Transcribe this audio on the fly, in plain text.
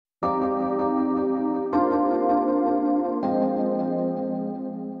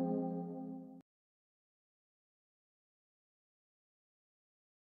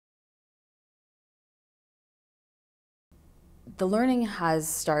the learning has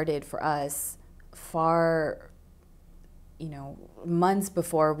started for us far, months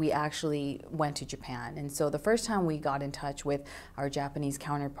before we actually went to Japan. And so the first time we got in touch with our Japanese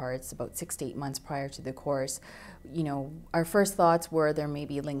counterparts, about 6 to 8 months prior to the course, our first thoughts were there may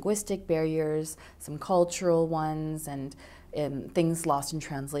be linguistic barriers, some cultural ones, and things lost in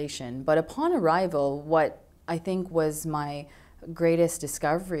translation. But upon arrival, what I think was my greatest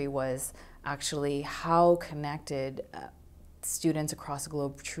discovery was actually how connected students across the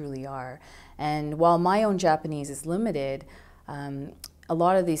globe truly are. And while my own Japanese is limited, a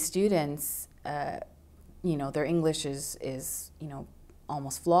lot of these students, their English is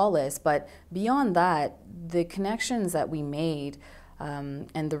almost flawless. But beyond that, the connections that we made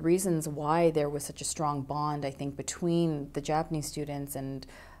and the reasons why there was such a strong bond, I think, between the Japanese students and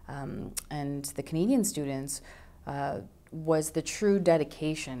the Canadian students was the true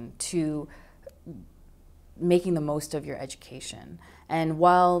dedication to making the most of your education. And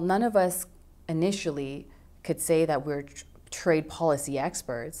while none of us initially could say that we're trade policy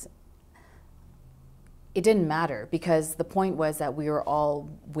experts, it didn't matter, because the point was that we were all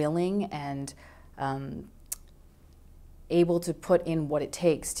willing and able to put in what it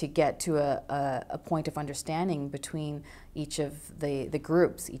takes to get to a point of understanding between each of the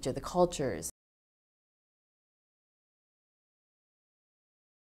groups, each of the cultures.